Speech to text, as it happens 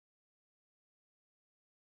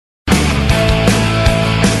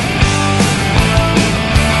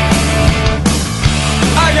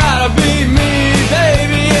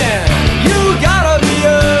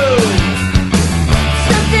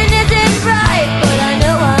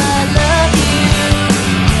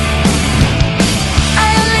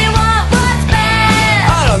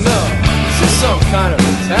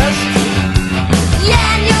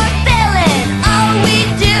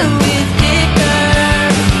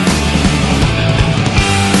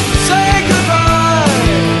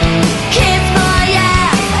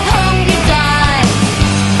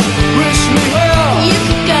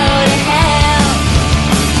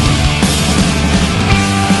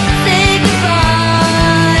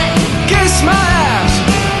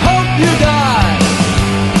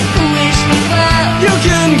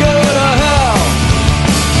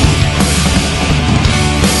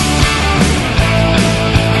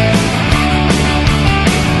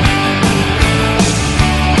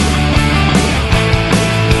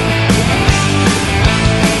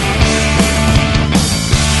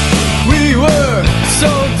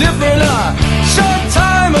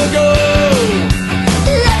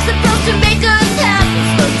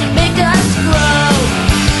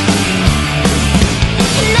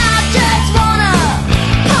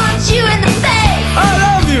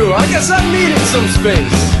some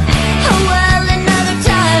space. Well, another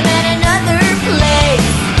time and another place.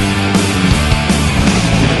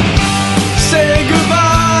 Say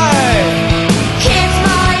goodbye. Kiss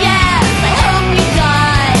my ass, I hope you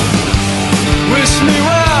die. Wish me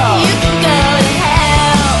well. You can go to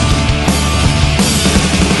hell.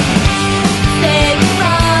 Say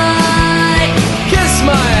goodbye. Kiss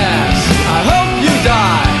my ass. I hope you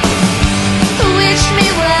die. Wish me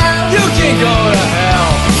well. You can go to hell.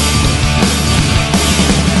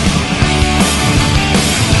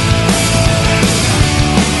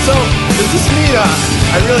 So, does this mean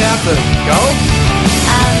I really have to go?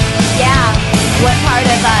 Yeah. What part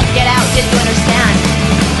of get out didn't you understand?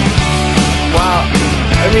 Wow.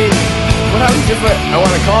 I mean, what happens if I want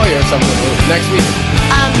to call you or something next week?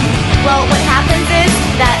 Well, what happens is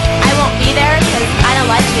that I won't be there because I don't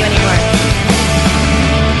like you anymore.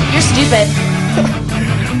 You're stupid.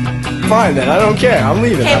 Fine then, I don't care. I'm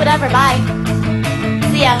leaving. Okay, whatever, bye.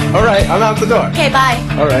 See ya. Alright, I'm out the door. Okay, bye.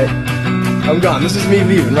 Alright. I'm gone. This is me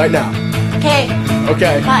leaving right now. Okay.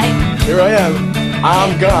 Okay. Bye. Here I am.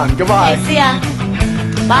 I'm gone. Goodbye. Okay, see ya.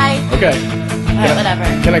 Bye. Okay. Alright, whatever.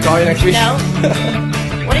 Can I call you next week? No.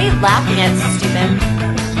 What are you laughing at, stupid?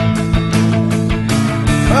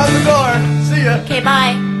 Out the door. See ya. Okay,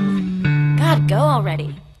 bye. God, go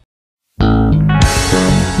already.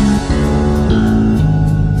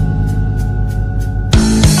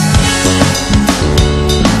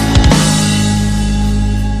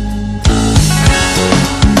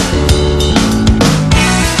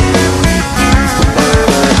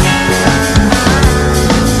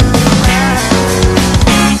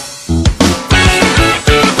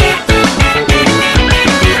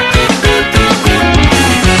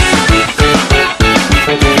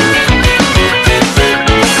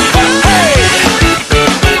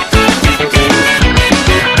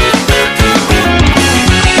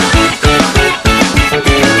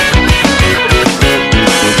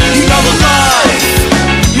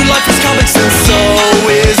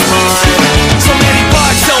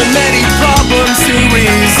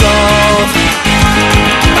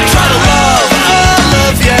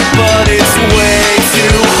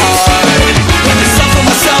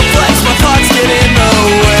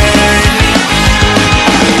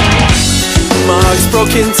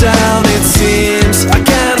 Broken down, it seems I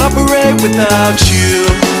can't operate without you.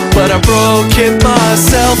 But I broke it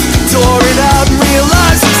myself, tore it out and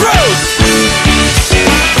realized the truth.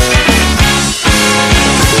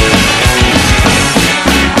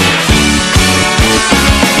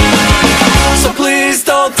 So please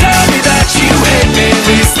don't tell me that you hate me.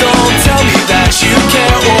 Please don't tell me that you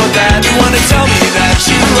care or that you wanna tell me that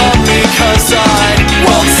you love me, 'cause I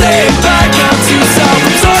won't say it back. I'm too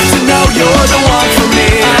self-absorbed to know you're the one for me.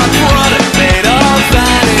 I'm a product made of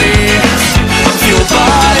vanity. I'm fueled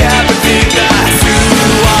by apathy, that's who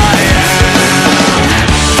I am.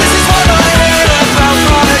 This is what I heard about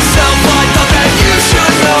myself. I thought that you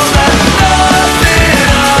should know that nothing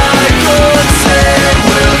I could say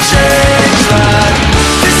will change that.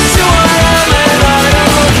 This is who I am and I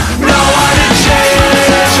don't know how to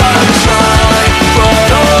change. I'm trying, but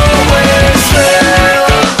always fail.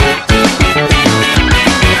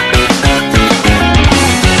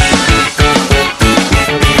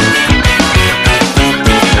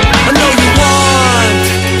 I know you want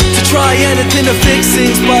to try anything to fix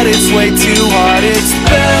things, but it's way too hard. It's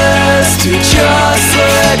best to just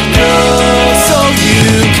let go, so you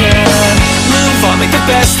can move on, make the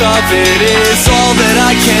best of it, is all that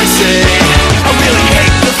I can say. I really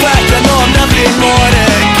hate the fact I know I'm nothing more to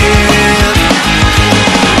give.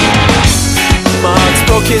 My heart's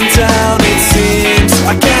broken down, it seems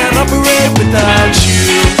I can't operate without you.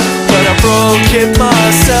 But I broke it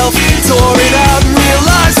myself, tore it out and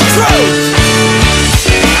realized the truth.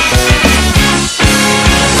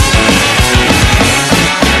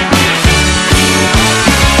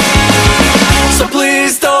 So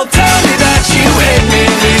please don't tell me that you hate me.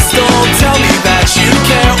 Please don't tell me that you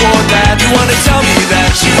care or that you wanna tell